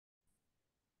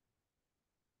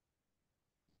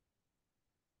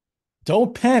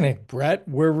Don't panic, Brett.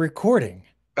 We're recording.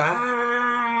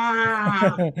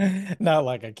 Ah! Not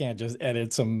like I can't just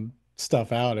edit some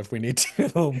stuff out if we need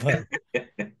to, but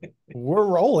we're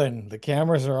rolling. The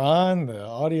cameras are on, the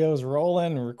audio's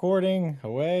rolling, recording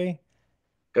away.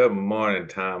 Good morning,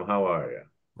 Tom. How are you?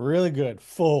 Really good,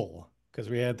 full, because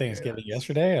we had Thanksgiving Yes.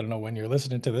 yesterday. I don't know when you're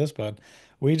listening to this, but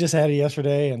we just had it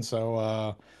yesterday, and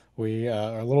so we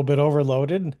are a little bit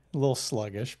overloaded, a little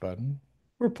sluggish, but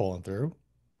we're pulling through.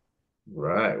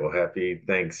 Right. Well, happy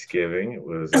Thanksgiving. It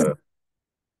was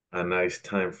a nice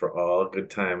time for all. Good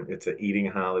time. It's an eating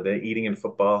holiday, eating and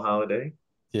football holiday.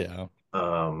 Yeah.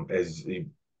 As you,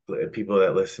 people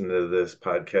that listen to this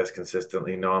podcast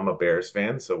consistently know, I'm a Bears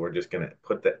fan, so we're just going to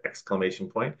put the exclamation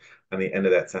point on the end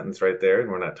of that sentence right there,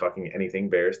 and we're not talking anything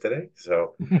Bears today.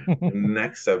 So,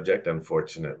 next subject,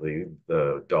 unfortunately,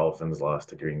 the Dolphins lost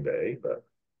to Green Bay, but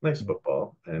nice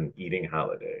football and eating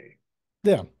holiday.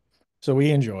 Yeah. So we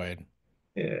enjoyed.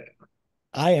 Yeah,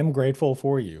 I am grateful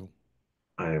for you.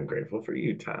 I am grateful for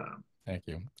you, Tom. Thank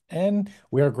you. And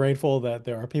we are grateful that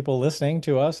there are people listening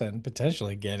to us and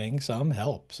potentially getting some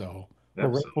help. So we're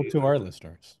grateful to Absolutely. our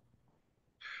listeners.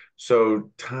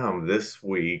 So, Tom, this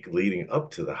week leading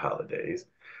up to the holidays,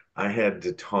 I had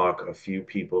to talk a few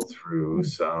people through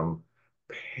some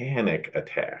panic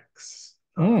attacks.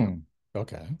 Mm,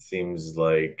 okay. Seems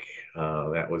like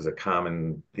that was a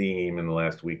common theme in the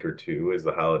last week or two as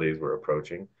the holidays were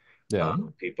approaching. Yeah.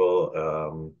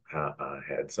 People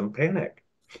had some panic.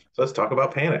 So let's talk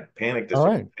about panic, panic All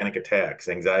disorder, right. panic attacks,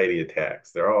 anxiety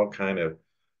attacks. They're all kind of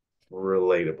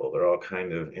relatable. They're all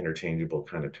kind of interchangeable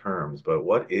kind of terms. But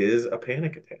what is a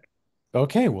panic attack?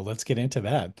 Okay, well, let's get into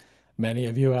that. Many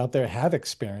of you out there have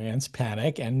experienced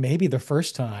panic, and maybe the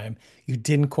first time you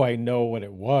didn't quite know what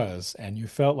it was, and you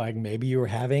felt like maybe you were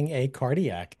having a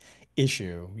cardiac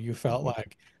issue. You felt Mhm.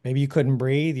 like maybe you couldn't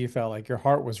breathe. You felt like your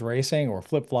heart was racing or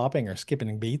flip-flopping or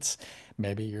skipping beats.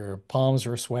 Maybe your palms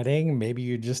were sweating. Maybe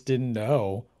you just didn't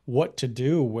know what to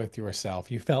do with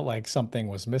yourself. You felt like something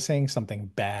was missing, something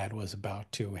bad was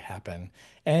about to happen,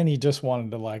 and you just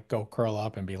wanted to like go curl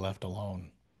up and be left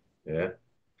alone. Yeah,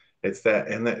 it's that,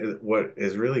 and that what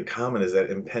is really common is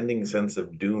that impending sense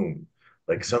of doom,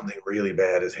 like something really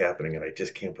bad is happening, and I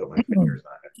just can't put my fingers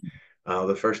on it.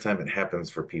 The first time it happens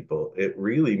for people, it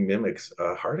really mimics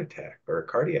a heart attack or a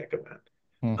cardiac event.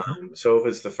 Mhm. So if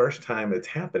it's the first time it's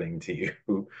happening to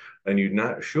you and you're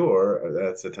not sure,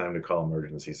 that's the time to call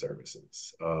emergency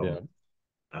services. Yeah.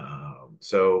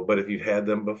 But if you've had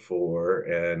them before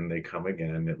and they come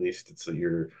again, at least it's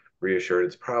you're reassured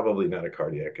it's probably not a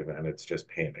cardiac event. It's just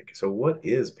panic. So what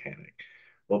is panic?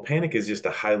 Well, panic is just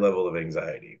a high level of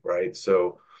anxiety, right?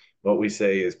 So what we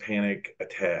say is panic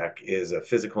attack is a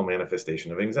physical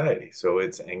manifestation of anxiety. So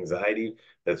it's anxiety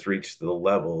that's reached the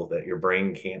level that your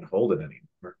brain can't hold it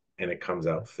anymore, and it comes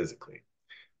out physically.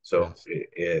 So Yes.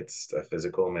 it's a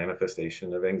physical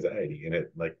manifestation of anxiety. And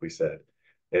it, like we said,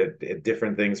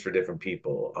 different things for different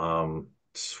people.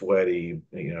 Sweaty,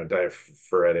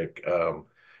 diaphoretic,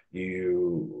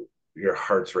 your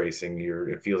heart's racing,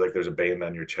 it feels like there's a band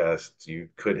on your chest. You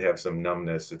could have some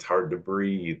numbness. It's hard to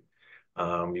breathe.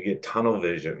 You get tunnel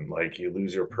vision, like you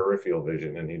lose your peripheral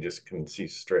vision and you just can see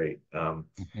straight.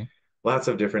 Mhm. Lots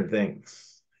of different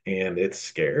things. And it's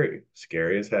scary,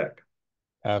 scary as heck.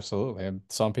 Absolutely. And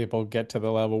some people get to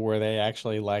the level where they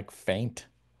actually like faint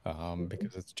Mhm.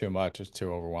 because it's too much, it's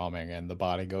too overwhelming, and the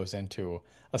body goes into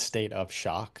a state of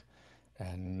shock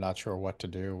and not sure what to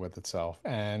do with itself.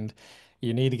 And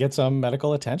you need to get some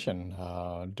medical attention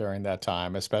during that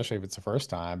time, especially if it's the first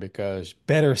time, because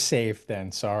better safe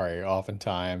than sorry.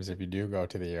 Oftentimes, if you do go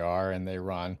to the ER and they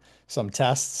run some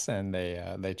tests and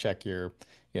they check your,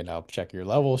 check your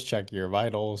levels, check your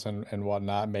vitals and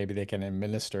whatnot, maybe they can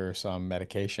administer some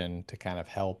medication to kind of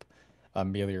help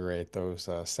ameliorate those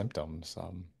symptoms.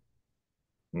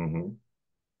 Mhm.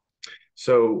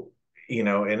 So,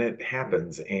 and it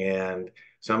happens. And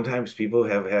sometimes people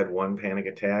have had one panic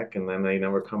attack and then they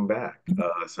never come back.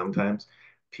 Sometimes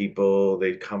people,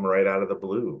 they come right out of the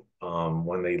blue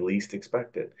when they least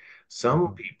expect it. Some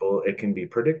Mhm. people, it can be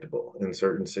predictable. In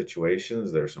certain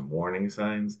situations, there's some warning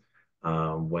signs.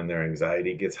 When their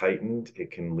anxiety gets heightened,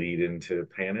 it can lead into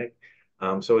panic.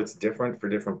 So it's different for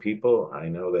different people. I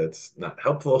know that's not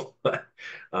helpful.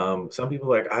 Some people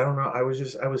like, I don't know, I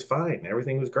was fine.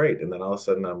 Everything was great. And then all of a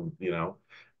sudden I'm,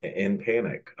 in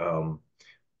panic.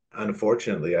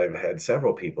 Unfortunately, I've had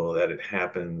several people that it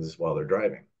happens while they're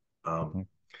driving. Um, Mhm.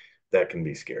 that can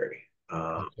be scary.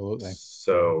 Absolutely. Yeah.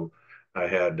 So I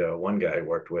had one guy I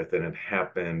worked with, and it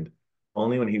happened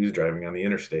only when he was driving on the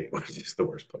interstate, which is the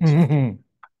worst place. Mhm.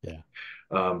 Yeah.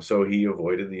 So he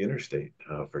avoided the interstate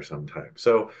for some time.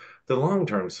 So the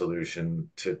long-term solution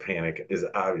to panic is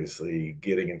obviously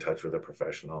getting in touch with a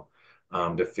professional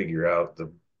to figure out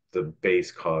the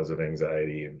base cause of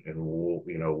anxiety and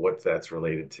what that's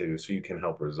related to, so you can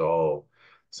help resolve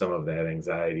some of that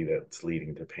anxiety that's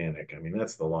leading to panic. I mean,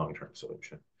 that's the long-term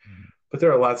solution. Mhm. But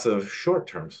there are lots of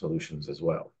short-term solutions as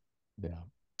well. Yeah.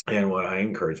 And what I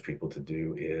encourage people to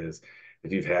do is,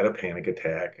 if you've had a panic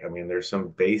attack, I mean, there's some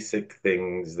basic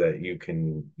things that you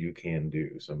can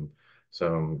do,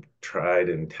 some tried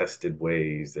and tested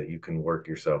ways that you can work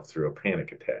yourself through a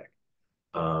panic attack.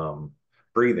 Um,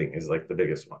 Breathing is like the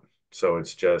biggest one. So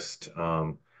it's just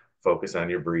focus on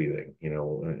your breathing,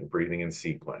 breathing in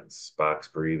sequence, box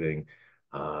breathing,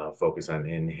 focus on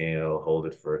inhale, hold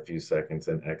it for a few seconds,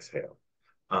 and exhale.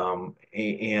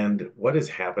 And what is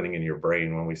happening in your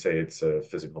brain when we say it's a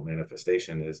physical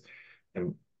manifestation is,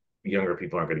 and younger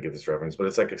people aren't going to get this reference, but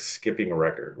it's like a skipping a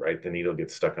record, right? The needle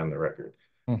gets stuck on the record.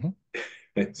 Hmm.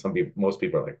 Some people, most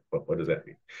people are like, what does that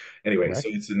mean? Anyway, so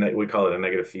Correct. we call it a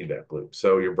negative feedback loop.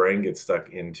 So your brain gets stuck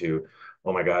into,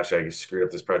 oh my gosh, I screwed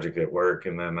up this project at work,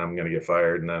 and then I'm going to get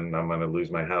fired, and then I'm going to lose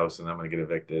my house, and I'm going to get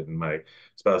evicted, and my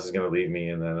spouse is going to leave me,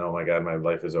 and then, oh my God, my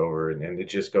life is over. And it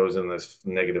just goes in this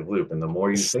negative loop. And the more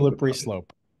A you think slippery about it,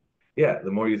 slope. yeah,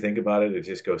 the more you think about it, it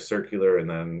just goes circular, and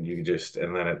then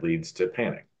it leads to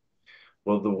panic.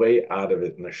 Well, the way out of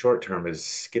it in the short term is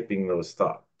skipping those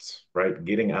thoughts, right?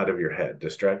 Getting out of your head,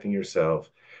 distracting yourself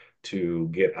to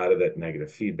get out of that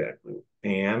negative feedback loop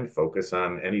and focus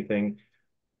on anything,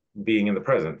 being in the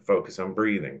present, focus on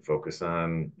breathing, focus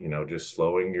on, just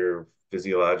slowing your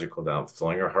physiological down,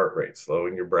 slowing your heart rate,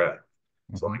 slowing your breath,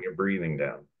 slowing Hmm. your breathing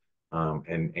down,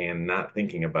 and not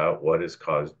thinking about what has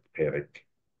caused panic,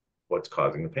 what's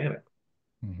causing the panic.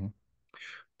 Hmm.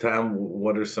 Tom,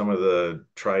 what are some of the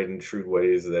tried and true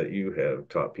ways that you have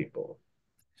taught people?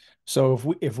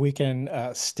 So if we can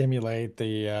stimulate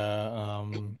the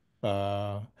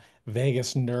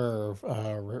vagus nerve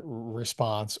re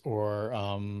response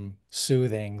or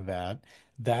soothing that,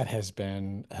 that has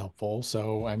been helpful.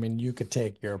 So I mean, you could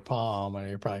take your palm, and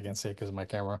you probably can't see it because of my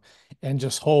camera, and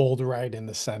just hold right in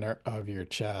the center of your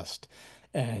chest.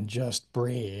 And just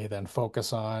breathe and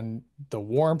focus on the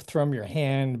warmth from your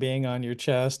hand being on your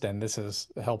chest. And this is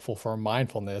helpful for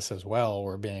mindfulness as well,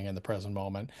 or being in the present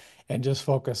moment, and just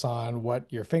focus on what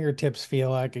your fingertips feel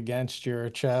like against your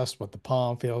chest, what the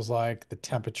palm feels like, the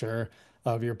temperature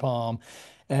of your palm,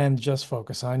 and just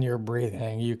focus on your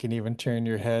breathing. You can even turn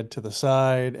your head to the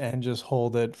side and just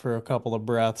hold it for a couple of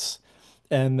breaths.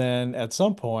 And then at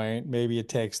some point, maybe it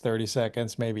takes 30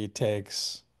 seconds, maybe it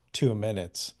takes 2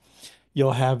 minutes.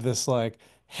 You'll have this like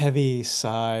heavy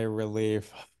sigh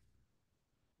relief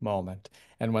moment.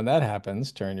 And when that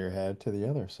happens, turn your head to the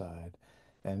other side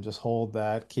and just hold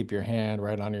that. Keep your hand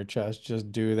right on your chest.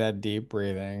 Just do that deep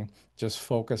breathing. Just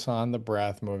focus on the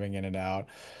breath moving in and out.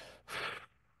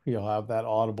 You'll have that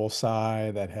audible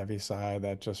sigh, that heavy sigh,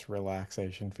 that just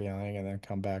relaxation feeling, and then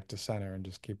come back to center and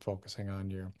just keep focusing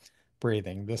on your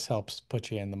breathing. This helps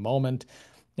put you in the moment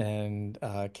and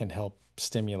can help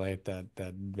stimulate that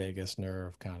vagus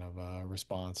nerve kind of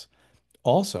response.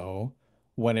 Also,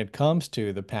 when it comes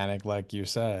to the panic, like you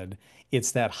said,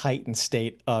 it's that heightened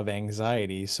state of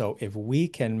anxiety. So if we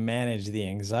can manage the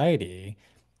anxiety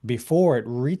before it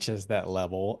reaches that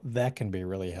level, that can be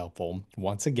really helpful.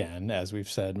 Once again, as we've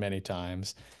said many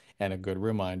times, and a good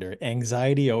reminder,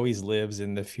 anxiety always lives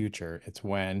in the future. It's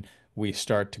when we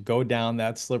start to go down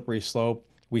that slippery slope,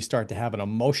 we start to have an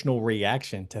emotional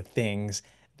reaction to things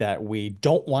that we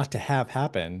don't want to have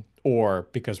happen, or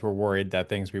because we're worried that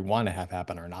things we want to have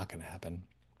happen are not going to happen.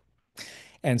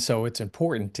 And so it's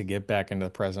important to get back into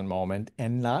the present moment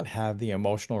and not have the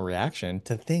emotional reaction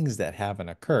to things that haven't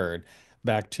occurred.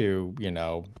 Back to,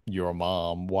 your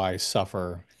mom, why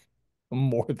suffer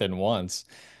more than once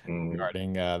Mm,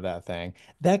 regarding that thing.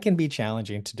 That can be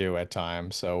challenging to do at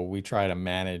times. So we try to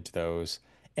manage those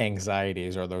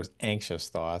anxieties or those anxious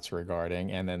thoughts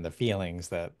regarding, and then the feelings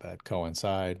that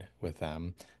coincide with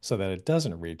them, so that it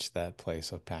doesn't reach that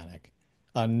place of panic.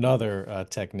 Another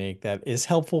technique that is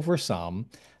helpful for some,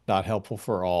 not helpful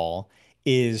for all,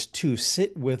 is to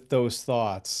sit with those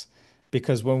thoughts,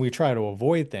 because when we try to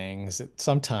avoid things,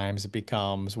 sometimes it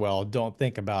becomes, well, don't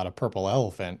think about a purple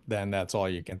elephant, then that's all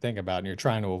you can think about. And you're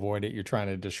trying to avoid it, you're trying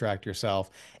to distract yourself.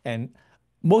 And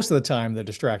most of the time, the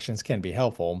distractions can be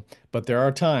helpful, but there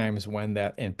are times when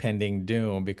that impending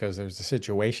doom, because there's a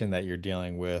situation that you're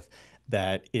dealing with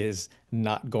that is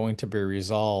not going to be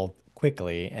resolved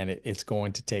quickly, and it's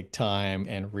going to take time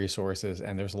and resources,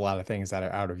 and there's a lot of things that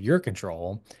are out of your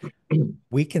control.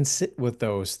 We can sit with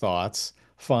those thoughts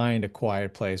find a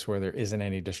quiet place where there isn't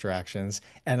any distractions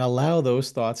and allow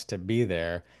those thoughts to be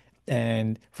there.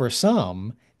 And for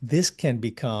some, this can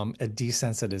become a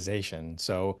desensitization.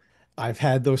 So I've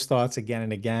had those thoughts again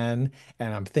and again,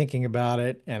 and I'm thinking about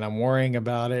it and I'm worrying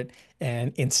about it.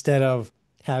 And instead of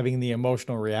having the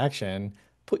emotional reaction,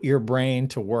 put your brain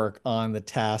to work on the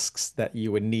tasks that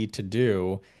you would need to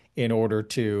do in order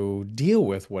to deal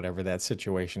with whatever that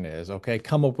situation is. Okay,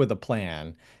 come up with a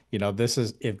plan. This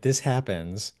is if this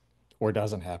happens or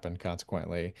doesn't happen,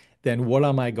 consequently, then what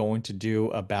am I going to do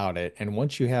about it? And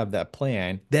once you have that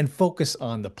plan, then focus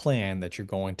on the plan that you're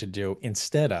going to do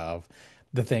instead of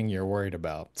the thing you're worried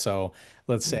about. So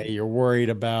let's say Mhm. you're worried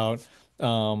about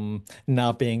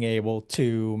not being able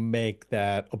to make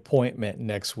that appointment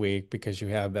next week because you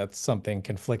have that something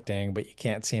conflicting, but you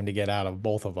can't seem to get out of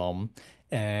both of them,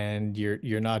 and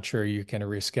you're not sure you can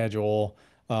reschedule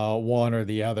one or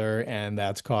the other, and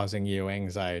that's causing you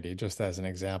anxiety, just as an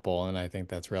example. And I think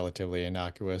that's relatively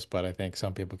innocuous, but I think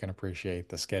some people can appreciate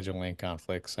the scheduling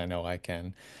conflicts. I know I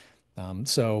can.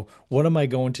 So what am I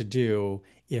going to do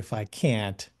if I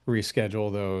can't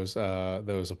reschedule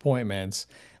those appointments?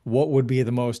 What would be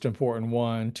the most important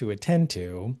one to attend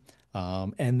to?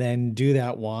 And then do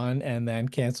that one and then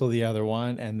cancel the other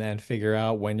one and then figure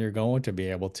out when you're going to be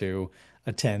able to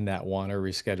attend that one or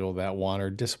reschedule that one or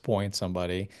disappoint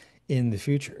somebody in the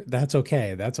future. That's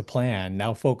okay. That's a plan.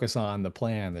 Now focus on the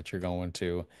plan that you're going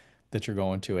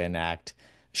to enact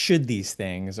should these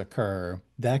things occur.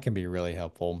 That can be really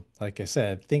helpful. Like I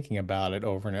said, thinking about it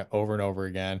over and over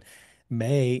again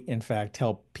may, in fact,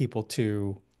 help people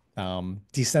to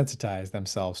desensitize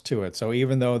themselves to it. So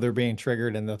even though they're being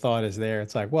triggered and the thought is there,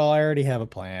 it's like, well, I already have a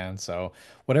plan. So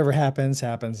whatever happens,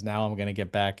 happens. Now I'm going to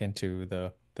get back into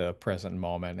the present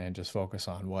moment and just focus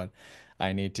on what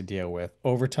I need to deal with.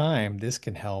 Over time, this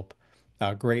can help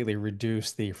greatly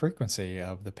reduce the frequency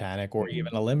of the panic or Mhm.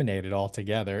 even eliminate it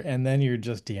altogether. And then you're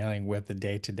just dealing with the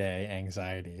day-to-day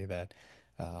anxiety that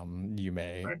you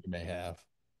may Right. you may have.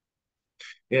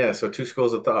 Yeah, so two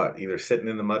schools of thought, either sitting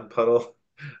in the mud puddle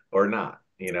or not.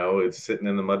 It's sitting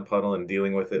in the mud puddle and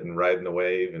dealing with it and riding the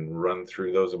wave and run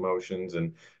through those emotions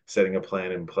and setting a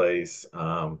plan in place.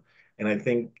 And I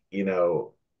think,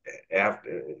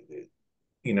 after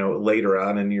later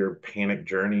on in your panic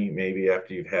journey, maybe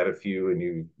after you've had a few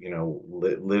and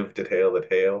lived to tell the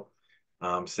tale,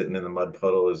 sitting in the mud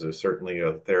puddle is certainly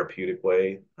a therapeutic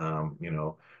way.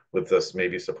 With this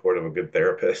maybe support of a good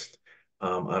therapist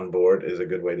on board is a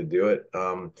good way to do it.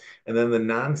 And then the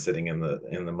non-sitting in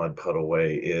the mud puddle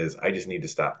way is I just need to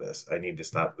stop this. I need to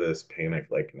stop this panic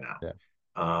like now.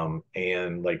 Yeah.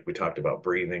 And like we talked about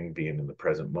breathing, being in the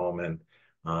present moment.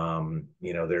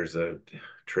 There's a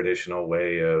traditional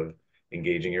way of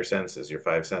engaging your senses, your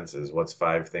five senses. What's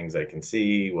five things I can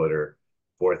see? What are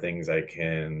four things I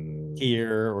can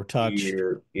Hear or touch,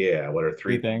 hear? Yeah. What are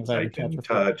three three things things I I can touch can or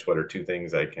feel. touch? What are two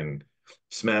things I can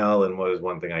smell? And what is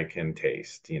one thing I can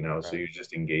taste? So Right. you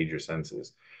just engage your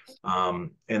senses.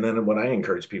 And then what I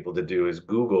encourage people to do is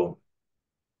Google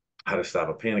how to stop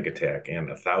a panic attack, and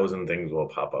 1,000 things will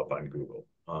pop up on Google.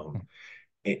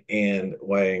 And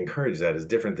why I encourage that is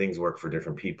different things work for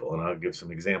different people. And I'll give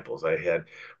some examples. I had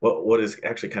what is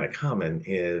actually kind of common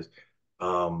is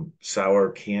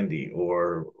sour candy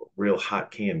or real hot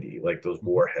candy, like those Mhm.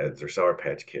 Warheads or Sour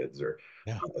Patch Kids or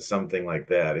Yeah. something like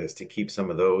that, is to keep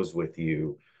some of those with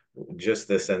you. Just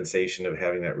the sensation of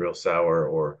having that real sour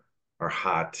or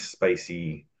hot,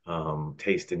 spicy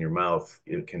taste in your mouth,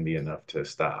 it can be enough to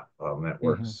stop. That Hmm.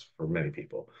 works for many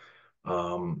people.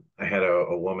 I had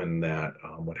a woman that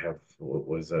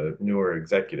was a newer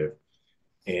executive,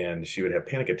 and she would have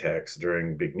panic attacks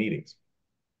during big meetings.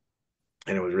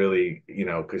 And it was really,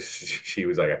 because she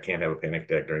was like, I can't have a panic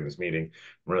attack during this meeting.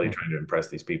 I'm really trying to impress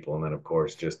these people. And then, of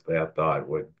course, just that thought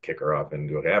would kick her off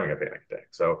into having a panic attack.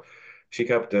 So she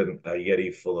kept a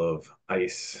Yeti full of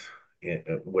ice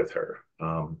with her.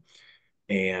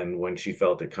 And when she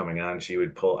felt it coming on, she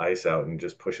would pull ice out and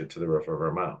just push it to the roof of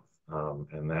her mouth.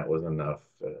 And that was enough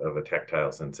of a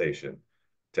tactile sensation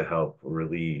to help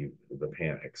relieve the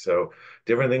panic. So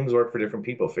different things work for different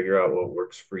people. Figure out what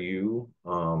works for you.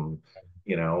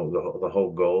 The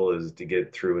whole goal is to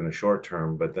get through in the short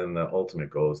term, but then the ultimate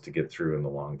goal is to get through in the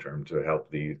long term to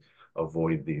help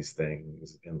avoid these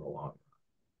things in the long.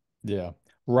 Yeah.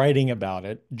 Writing about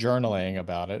it, journaling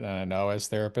about it. And I know as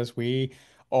therapists, we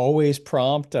always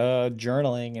prompt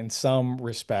journaling in some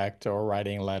respect or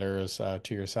writing letters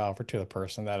to yourself or to the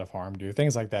person that have harmed you,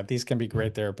 things like that. These can be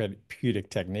great therapeutic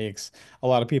techniques. A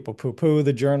lot of people poo-poo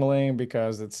the journaling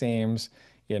because it seems,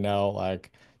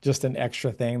 like just an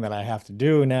extra thing that I have to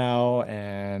do now,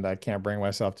 and I can't bring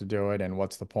myself to do it. And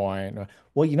what's the point?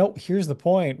 Well, here's the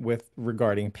point with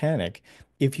regarding panic.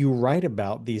 If you write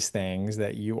about these things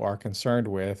that you are concerned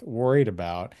with, worried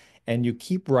about, and you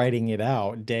keep writing it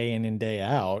out day in and day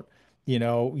out,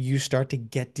 you start to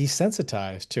get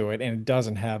desensitized to it and it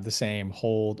doesn't have the same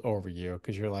hold over you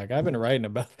because you're like, I've been writing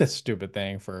about this stupid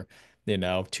thing for,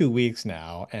 2 weeks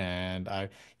now. And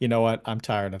you know what? I'm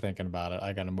tired of thinking about it.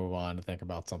 I got to move on to think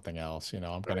about something else. I'm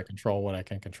going to Right. control what I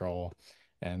can control,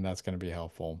 and that's going to be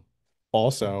helpful.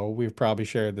 Also, we've probably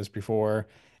shared this before.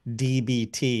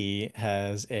 DBT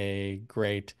has a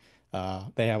great,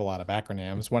 they have a lot of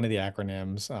acronyms. One of the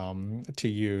acronyms to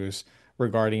use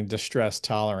regarding distress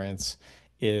tolerance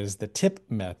is the TIP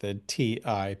method,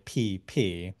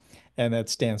 TIPP, and that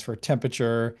stands for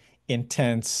temperature,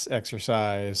 intense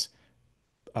exercise,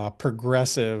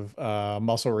 progressive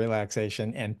muscle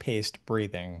relaxation, and paced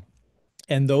breathing.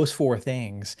 And those four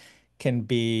things can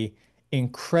be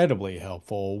incredibly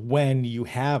helpful when you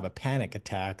have a panic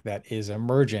attack that is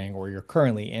emerging or you're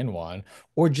currently in one,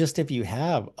 or just if you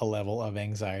have a level of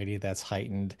anxiety that's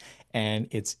heightened and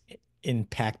it's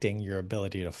impacting your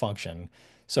ability to function.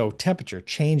 So, temperature,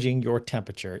 changing your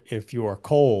temperature. If you are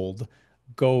cold,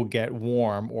 go get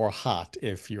warm or hot.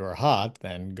 If you're hot,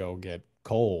 then go get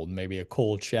cold. Maybe a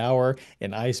cold shower,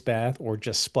 an ice bath, or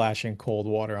just splashing cold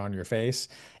water on your face.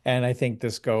 And I think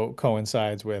this go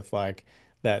coincides with like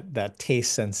that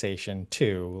taste sensation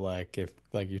too. Like if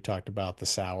like you talked about the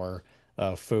sour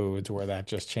foods where that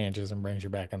just changes and brings you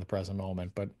back in the present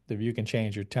moment. But if you can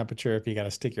change your temperature, if you got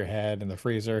to stick your head in the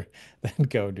freezer, then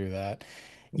go do that.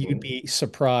 You'd Mhm. be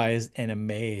surprised and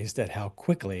amazed at how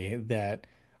quickly that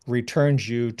returns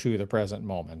you to the present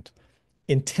moment.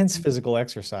 Intense physical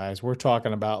exercise, we're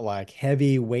talking about like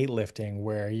heavy weightlifting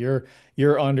where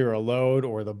you're under a load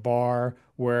or the bar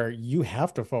where you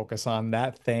have to focus on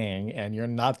that thing and you're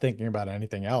not thinking about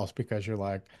anything else because you're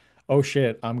like, oh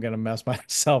shit, I'm gonna mess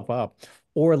myself up.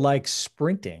 Or like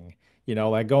sprinting,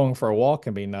 like going for a walk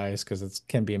can be nice because it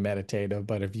can be meditative,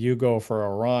 but if you go for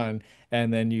a run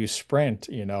and then you sprint,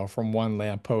 from one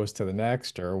lamppost to the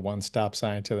next or one stop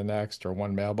sign to the next or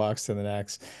one mailbox to the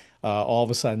next, all of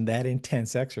a sudden that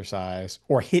intense exercise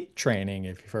or hit training,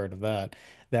 if you've heard of that,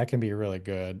 that can be really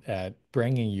good at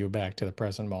bringing you back to the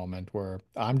present moment where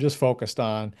I'm just focused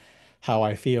on how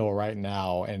I feel right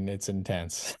now and it's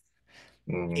intense.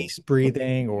 Mhm. Paced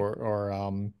breathing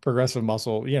or progressive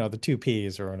muscle, the two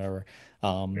P's or whatever.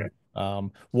 Yeah.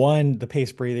 One, the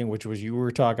pace breathing, which was you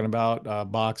were talking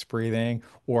about, box breathing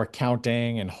or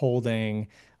counting and holding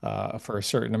for a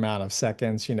certain amount of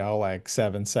seconds, like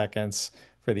 7 seconds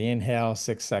for the inhale,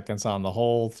 6 seconds on the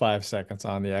hold, 5 seconds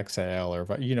on the exhale, or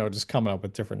just coming up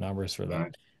with different numbers for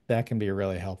Right. that. That can be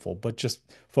really helpful. But just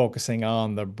focusing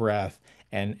on the breath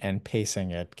and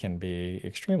pacing it can be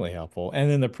extremely helpful. And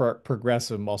then the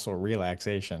progressive muscle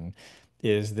relaxation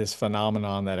is this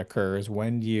phenomenon that occurs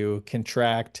when you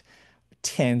contract,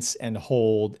 tense, and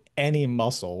hold any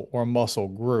muscle or muscle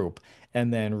group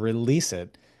and then release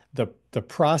it. The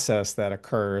process that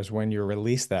occurs when you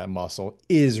release that muscle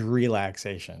is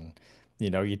relaxation.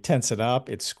 You tense it up,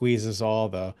 it squeezes all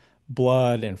the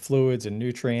blood and fluids and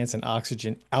nutrients and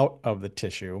oxygen out of the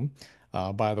tissue.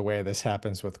 By the way, this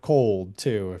happens with cold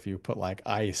too. If you put like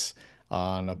ice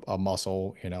on a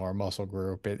muscle, or muscle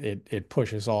group, it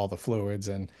pushes all the fluids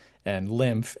and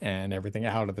lymph and everything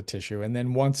out of the tissue. And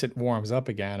then once it warms up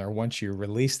again, or once you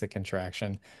release the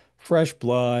contraction, fresh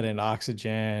blood and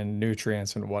oxygen,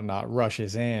 nutrients and whatnot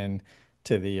rushes in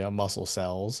to the muscle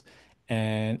cells.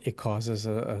 And it causes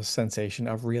a sensation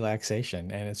of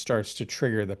relaxation and it starts to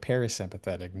trigger the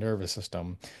parasympathetic nervous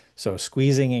system. So,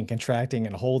 squeezing and contracting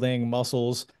and holding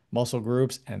muscles, muscle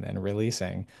groups, and then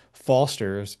releasing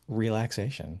fosters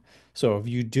relaxation. So if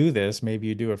you do this, maybe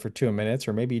you do it for 2 minutes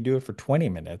or maybe you do it for 20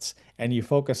 minutes and you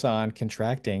focus on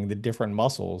contracting the different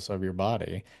muscles of your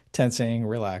body, tensing and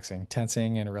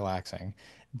relaxing.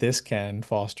 This can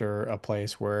foster a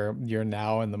place where you're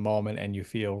now in the moment and you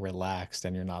feel relaxed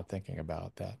and you're not thinking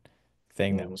about that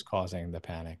thing that Mhm. was causing the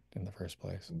panic in the first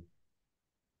place.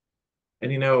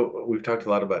 And we've talked a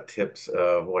lot about tips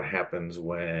of what happens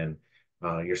when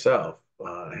yourself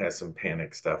has some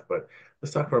panic stuff, but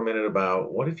let's talk for a minute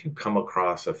about what if you come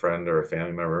across a friend or a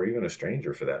family member, or even a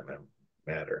stranger for that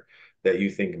matter, that you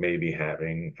think may be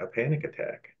having a panic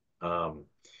attack.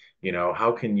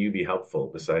 How can you be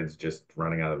helpful besides just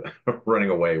running out of running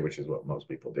away, which is what most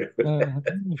people do.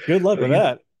 Good luck But with you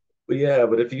that. but yeah,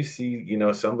 but if you see,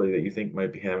 somebody that you think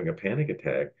might be having a panic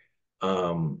attack,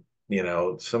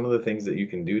 some of the things that you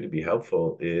can do to be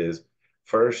helpful is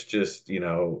first just,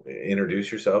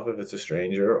 introduce yourself if it's a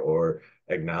stranger, or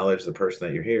acknowledge the person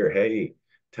that you're here. Hey,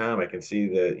 Tom, I can see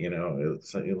that,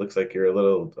 it looks like you're a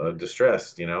little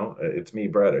distressed, it's me,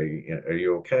 Brett. Are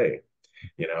you okay?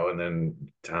 And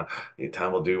then Tom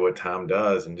will do what Tom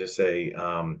does and just say,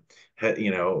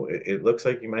 it looks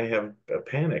like you might have a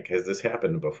panic. Has this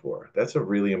happened before? That's a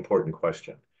really important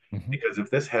question. Hmm. Because if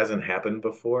this hasn't happened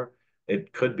before,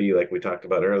 it could be like we talked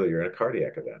about earlier, in a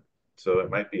cardiac event. So it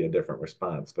might be a different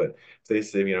response. But if they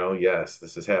say, yes,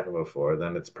 this has happened before,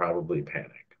 then it's probably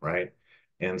panic, right?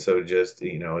 And so just,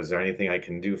 is there anything I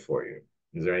can do for you?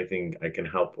 Is there anything I can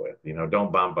help with?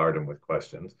 Don't bombard them with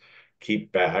questions.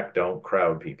 Keep back, don't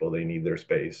crowd people. They need their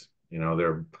space.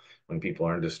 When people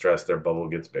are in distress, their bubble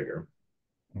gets bigger.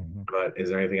 Hmm. But is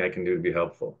there anything I can do to be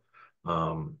helpful?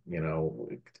 Can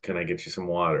I get you some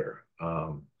water?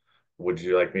 Would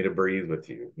you like me to breathe with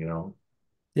you?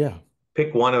 Yeah.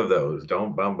 Pick one of those.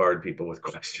 Don't bombard people with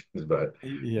questions, but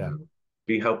Yeah.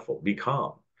 be helpful, be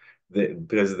calm,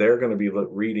 because they're going to be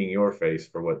reading your face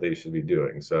for what they should be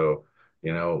doing. So,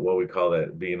 what we call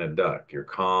that, being a duck. You're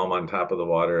calm on top of the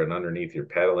water, and underneath you're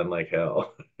paddling like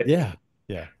hell. Yeah.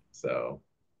 Yeah. So,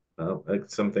 like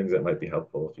some things that might be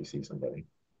helpful if you see somebody.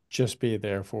 Just be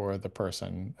there for the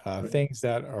person. Right. Things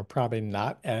that are probably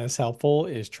not as helpful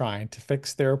is trying to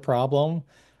fix their problem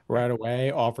Right. right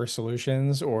away, offer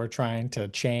solutions, or trying to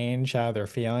change how they're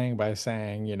feeling by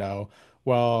saying,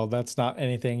 well, that's not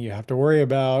anything you have to worry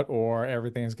about, or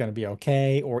everything's going to be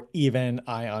okay, or even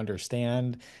I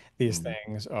understand. These Mhm.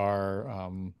 things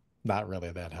are not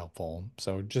really that helpful.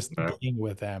 So just All right. being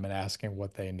with them and asking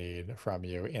what they need from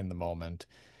you in the moment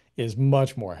is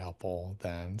much more helpful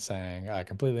than saying, I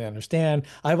completely understand.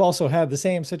 I've also had the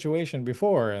same situation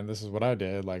before, and this is what I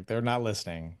did. Like, they're not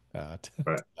listening Right. to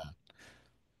that.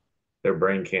 Their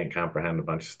brain can't comprehend a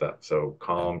bunch of stuff. So Yeah.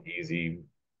 calm, easy,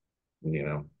 you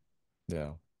know,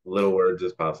 Yeah. little words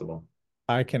as possible.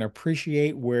 I can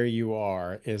appreciate where you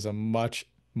are is a much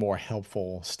more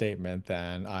helpful statement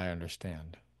than I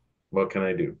understand. What can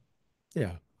I do?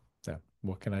 Yeah. Yeah.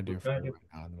 What can I do What can for I you do? right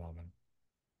now in the moment?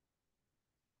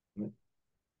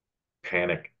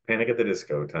 Panic. Panic at the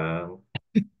Disco, Tom.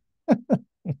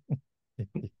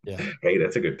 Yeah. Hey,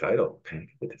 that's a good title. Panic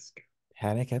at the Disco.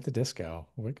 Panic at the Disco.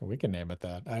 We can name it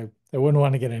that. I wouldn't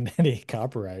want to get in any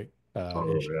copyright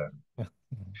Oh, issue. yeah.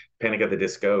 Panic at the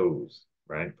Discos,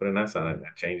 right? Put an S on it.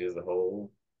 That changes the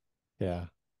whole. Yeah.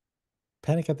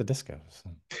 Panic at the Disco.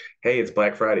 Hey, it's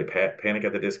Black Friday. Panic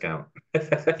at the discount.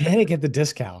 Panic at the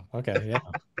discount. Okay, yeah,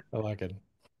 I like it.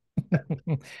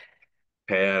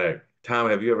 Panic. Tom,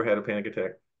 have you ever had a panic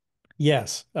attack?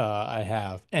 Yes, I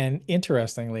have. And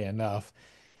interestingly enough,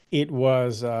 it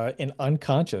was an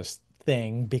unconscious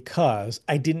thing because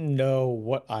I didn't know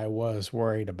what I was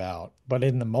worried about. But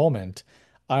in the moment,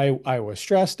 I was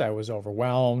stressed, I was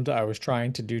overwhelmed, I was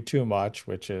trying to do too much,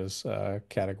 which is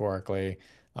categorically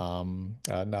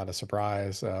not a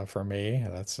surprise for me.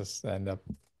 That's just end up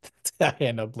I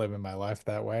end up living my life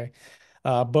that way.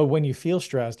 But when you feel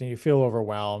stressed and you feel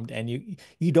overwhelmed and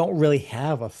you don't really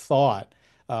have a thought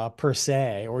per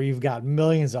se, or you've got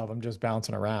millions of them just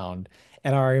bouncing around.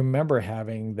 And I remember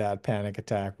having that panic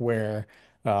attack where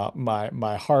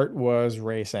my heart was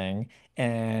racing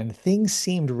and things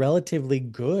seemed relatively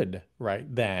good right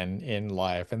then in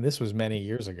life. And this was many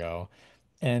years ago.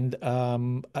 And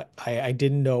I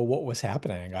didn't know what was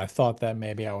happening. I thought that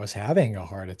maybe I was having a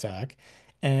heart attack.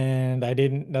 And I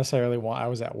didn't necessarily want, I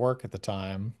was at work at the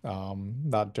time,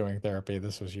 not doing therapy.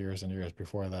 This was years and years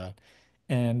before that.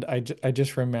 And I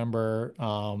just remember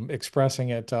expressing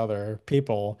it to other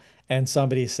people. And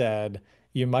somebody said,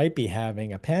 you might be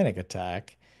having a panic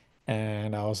attack.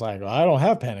 And I was like, well, I don't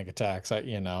have panic attacks.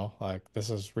 Like this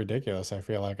is ridiculous. I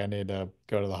feel like I need to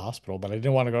go to the hospital, but I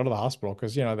didn't want to go to the hospital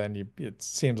because, then it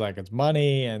seems like it's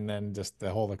money. And then just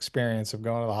the whole experience of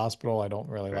going to the hospital. I don't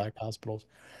really Right. like hospitals.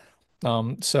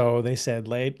 So they said,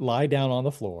 lie down on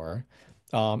the floor,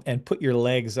 and put your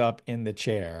legs up in the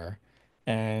chair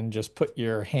and just put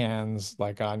your hands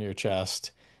like on your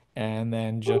chest and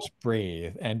then just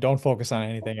breathe and don't focus on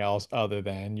anything else other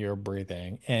than your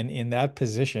breathing. And in that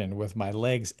position with my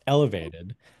legs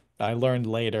elevated, I learned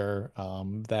later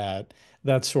that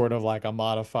that's sort of like a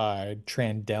modified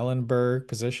Trendelenburg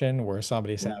position where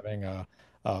somebody's having a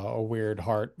weird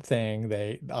heart thing.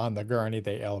 They on the gurney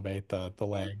they elevate the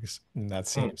legs, and that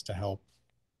Hmm. seems to help.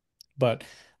 But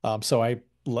so I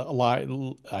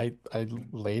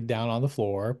laid down on the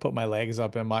floor, put my legs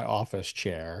up in my office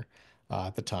chair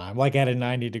at the time, like at a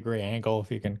 90-degree angle, if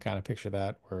you can kind of picture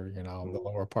that, where the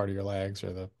lower part of your legs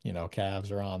or the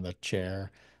calves are on the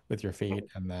chair with your feet,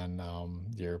 and then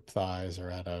your thighs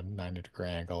are at a 90-degree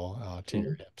angle to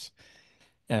your Mhm. hips,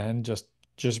 and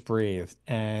just breathe.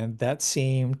 And that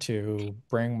seemed to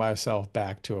bring myself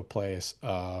back to a place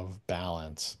of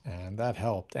balance, and that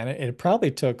helped. And it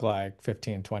probably took like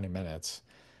 15, 20 minutes,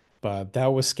 but that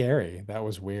was scary. That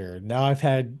was weird. Now I've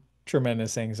had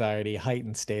tremendous anxiety,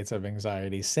 heightened states of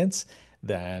anxiety since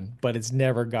then, but it's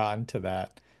never gotten to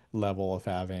that level of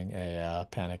having a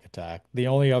panic attack. The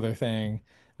only other thing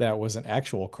that was an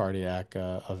actual cardiac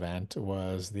event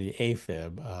was the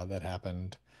AFib that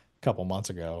happened a couple months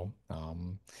ago,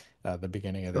 the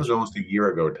beginning of That was this, almost a year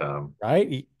ago, Tom.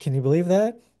 right? Can you believe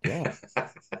that? Yeah.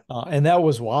 And that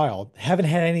was wild. Haven't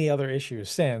had any other issues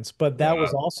since, but that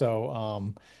was Wow.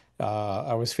 also,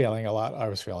 I was feeling a lot. I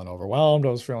was feeling overwhelmed. I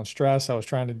was feeling stressed. I was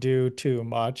trying to do too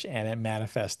much, and it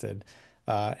manifested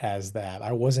as that.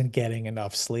 I wasn't getting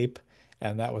enough sleep,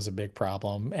 and that was a big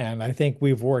problem. And I think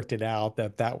we've worked it out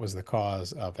that that was the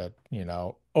cause of it.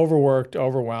 Overworked,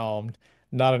 overwhelmed,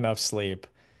 not enough sleep,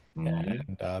 Mhm.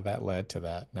 and that led to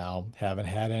that. Now, haven't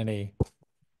had any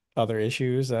other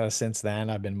issues since then.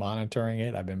 I've been monitoring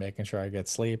it. I've been making sure I get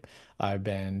sleep. I've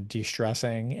been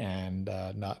de-stressing and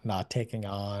not taking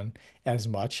on as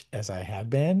much as I had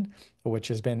been, which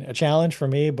has been a challenge for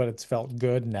me, but it's felt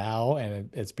good now, and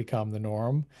it's become the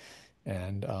norm.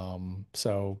 And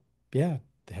so yeah,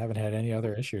 haven't had any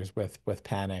other issues with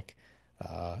panic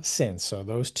since. So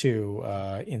those two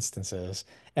instances,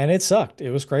 and it sucked.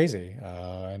 It was crazy,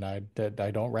 and I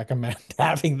don't recommend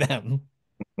having them.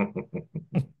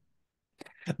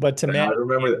 But to I manage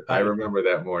the remember I anxiety, remember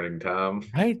that morning, Tom.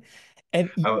 right?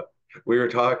 And I, we were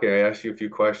talking, I asked you a few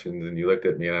questions and you looked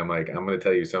at me and I'm like, I'm going to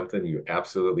tell you something you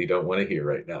absolutely don't want to hear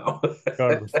right now.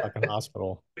 go to the fucking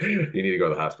hospital. You need to go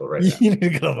to the hospital right You now. need to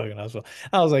go to the fucking hospital.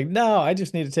 I was like, no, I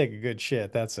just need to take a good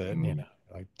shit. That's it. Mm.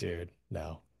 Like, dude,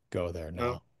 no, go there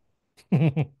now.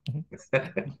 Well,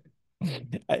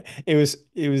 It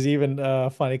was even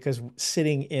funny because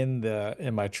sitting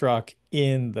in my truck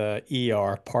in the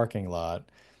ER parking lot,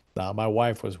 my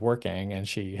wife was working and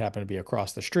she happened to be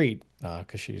across the street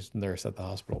because she's a nurse at the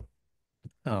hospital.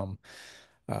 Um,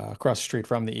 across the street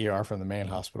from the ER from the main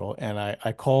hospital, and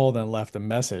I called and left a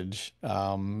message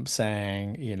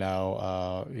saying,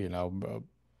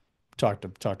 talk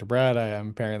to Brad. I am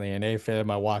apparently an AFib.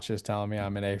 My watch is telling me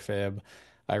I'm an AFib.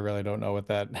 I really don't know what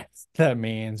that that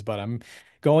means, but I'm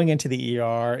going into the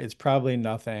ER. It's probably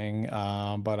nothing,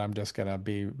 but I'm just gonna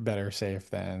be better safe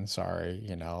than sorry.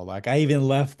 Like I even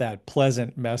left that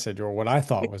pleasant message, or what I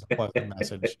thought was a pleasant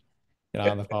message,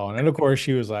 on the phone. And of course,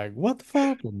 she was like, "What the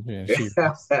fuck?" And she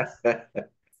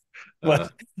uh,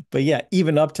 But but yeah,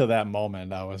 even up to that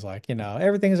moment, I was like,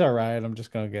 everything's all right. I'm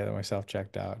just gonna get myself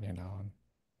checked out.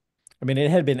 I mean,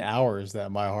 it had been hours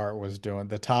that my heart was doing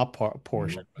the top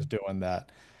portion was doing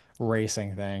that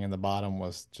racing thing, and the bottom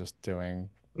was just doing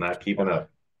not keeping fine. up.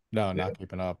 No, Yeah. not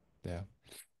keeping up. Yeah.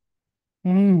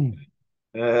 Mm.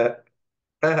 Uh,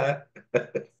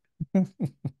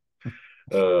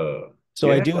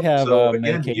 So I yeah. do have So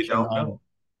again, you medication don't on know.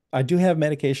 I do have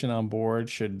medication on board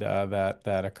should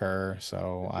that occur.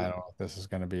 So I Mhm, don't know if this is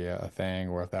going to be a thing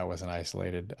or if that was an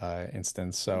isolated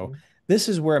instance. So mhm, this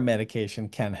is where medication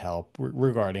can help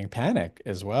regarding panic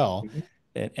as well. mhm,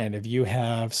 And if you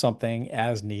have something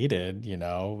as needed,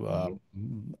 mhm,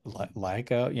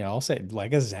 like a, I'll say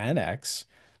like a Xanax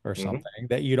or mhm, something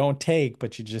that you don't take,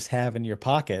 but you just have in your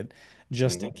pocket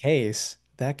just in mhm. case,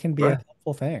 that can be a Right.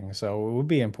 helpful thing. So it would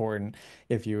be important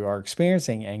if you are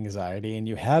experiencing anxiety and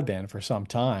you have been for some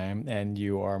time and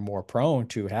you are more prone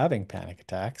to having panic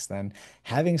attacks, then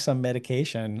having some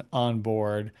medication on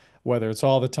board, whether it's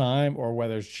all the time or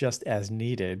whether it's just as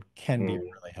needed, can be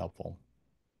Mhm. really helpful.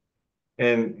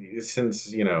 And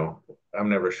since, I'm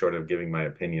never short of giving my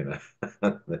opinion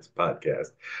on this podcast,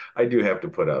 I do have to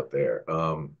put out there,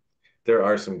 there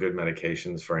are some good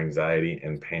medications for anxiety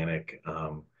and panic.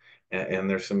 And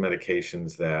there's some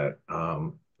medications that,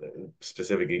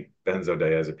 specifically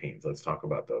benzodiazepines, let's talk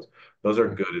about those. Those are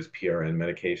good as PRN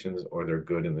medications, or they're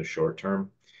good in the short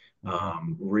term. Mhm.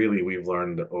 Really, we've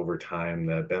learned over time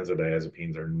that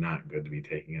benzodiazepines are not good to be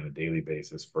taking on a daily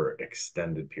basis for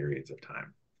extended periods of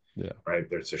time, Yeah. right?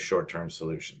 There's a short-term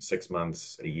solution, 6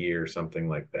 months, a year, something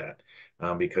like that,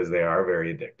 because they are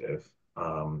very addictive.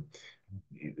 Um,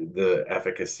 the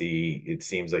efficacy, it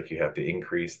seems like you have to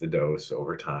increase the dose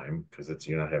over time because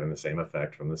you're not having the same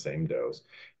effect from the same dose.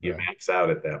 You Right. max out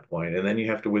at that point, and then you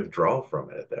have to withdraw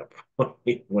from it at that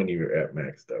point when you're at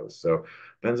max dose. So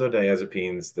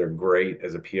benzodiazepines, they're great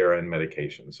as a PRN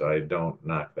medication, so I don't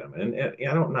knock them. And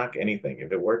I don't knock anything.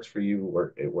 If it works for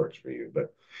you, it works for you.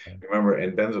 But remember,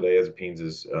 and benzodiazepines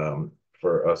is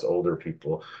for us older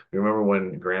people. You remember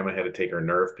when grandma had to take her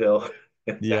nerve pill?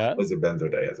 That Yeah, was a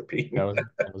benzodiazepine.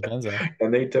 that was benzo.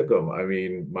 And they took them. I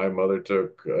mean, my mother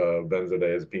took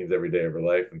benzodiazepines every day of her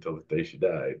life until the day she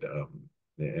died.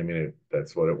 I mean,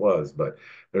 that's what it was. But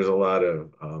there's a lot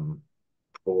of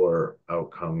poor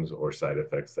outcomes or side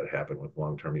effects that happen with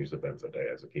long-term use of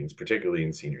benzodiazepines, particularly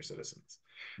in senior citizens.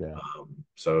 Yeah.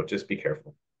 So just be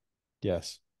careful.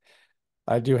 Yes.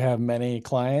 I do have many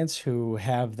clients who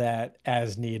have that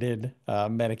as needed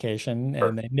medication and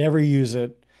Perfect. they never use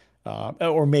it,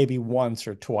 or maybe once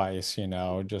or twice,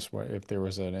 just if there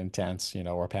was an intense,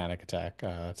 or panic attack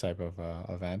type of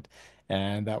event.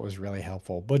 And that was really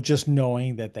helpful. But just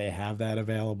knowing that they have that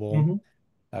available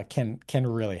Mhm. can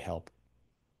really help.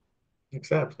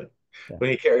 Exactly. Yeah. When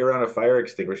you carry around a fire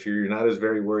extinguisher, you're not as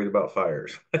very worried about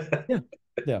fires. Yeah.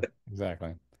 Yeah,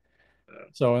 exactly.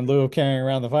 So in lieu of carrying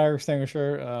around the fire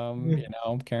extinguisher, Yeah.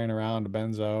 I'm carrying around a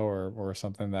benzo or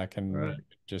something that All can right.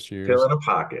 just Pill use in a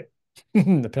pocket.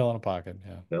 the pill in a pocket.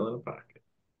 Yeah. Pill in a pocket.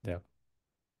 Yeah.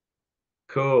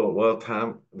 Cool. Well,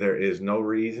 Tom, there is no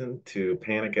reason to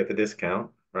panic at the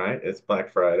discount, right? It's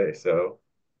Black Friday, so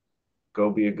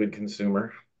go be a good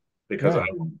consumer because I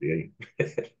Yeah. won't be.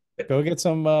 Go get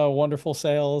some wonderful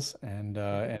sales and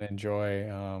enjoy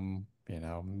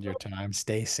your time.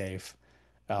 Stay safe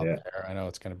out Yeah, there. I know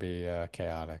it's going to be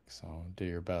chaotic, so do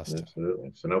your best.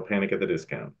 absolutely. So no panic at the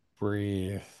discount.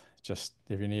 Breathe. Just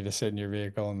if you need to sit in your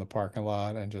vehicle in the parking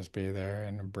lot and just be there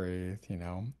and breathe.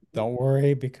 Don't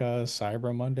worry because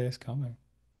Cyber Monday is coming.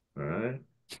 All right.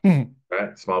 All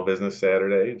right. Small Business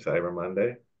Saturday, Cyber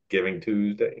Monday, Giving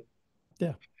Tuesday.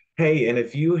 Yeah, Hey, and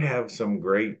if you have some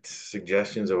great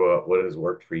suggestions about what has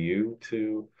worked for you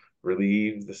to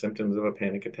relieve the symptoms of a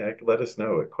panic attack, let us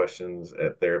know at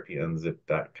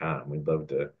questions@therapyunzip.com. We'd love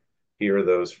to hear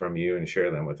those from you and share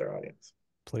them with our audience.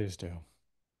 please do.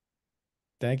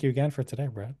 Thank you again for today,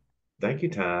 Brad. Thank you,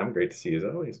 Tom. Great to see you as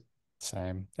always.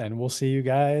 Same. And we'll see you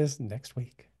guys next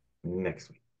week. Next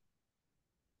week.